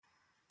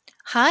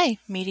Hi,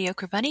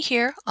 Mediocre Bunny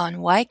here on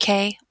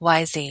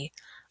YKYZ.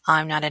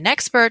 I'm not an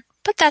expert,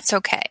 but that's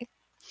okay.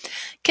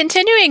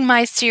 Continuing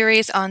my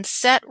series on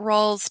set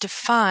roles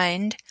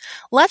defined,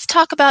 let's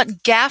talk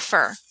about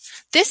gaffer.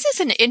 This is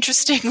an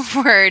interesting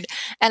word,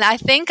 and I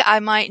think I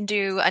might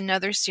do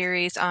another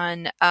series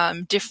on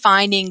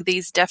defining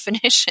these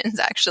definitions,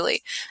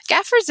 actually.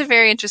 Gaffer is a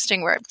very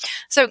interesting word.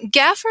 So,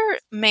 gaffer,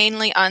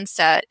 mainly on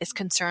set, is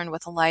concerned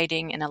with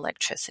lighting and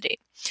electricity.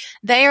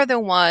 They are the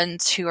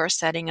ones who are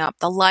setting up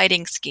the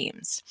lighting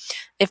schemes.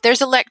 If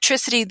there's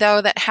electricity,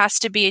 though, that has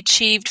to be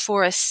achieved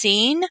for a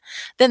scene,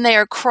 then they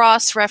are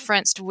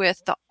cross-referenced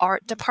with the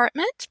art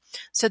department.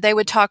 So they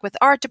would talk with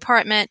art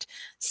department,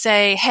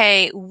 say,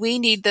 hey, we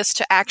need this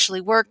to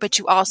actually work, but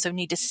you also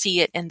need to see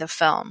it in the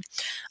film.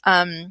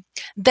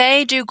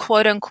 They do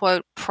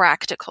quote-unquote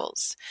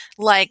practicals.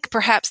 Like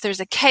perhaps there's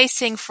a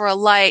casing for a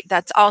light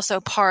that's also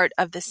part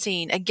of the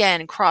scene.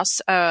 Again,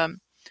 cross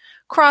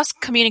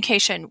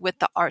communication with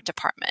the art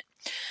department.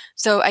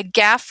 So a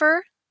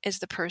gaffer is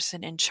the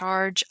person in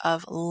charge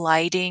of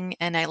lighting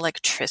and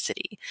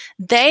electricity.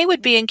 They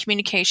would be in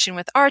communication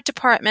with art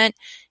department,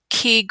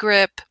 key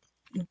grip.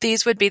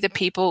 These would be the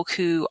people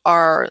who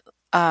are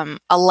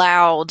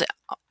allowed,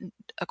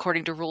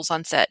 according to rules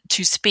on set,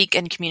 to speak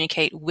and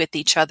communicate with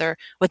each other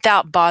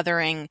without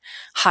bothering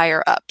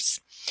higher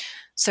ups.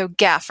 So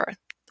gaffer,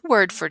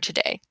 word for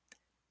today.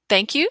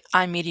 Thank you.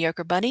 I'm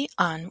Mediocre Bunny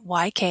on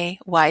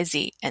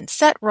YKYZ and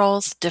set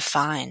roles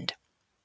defined.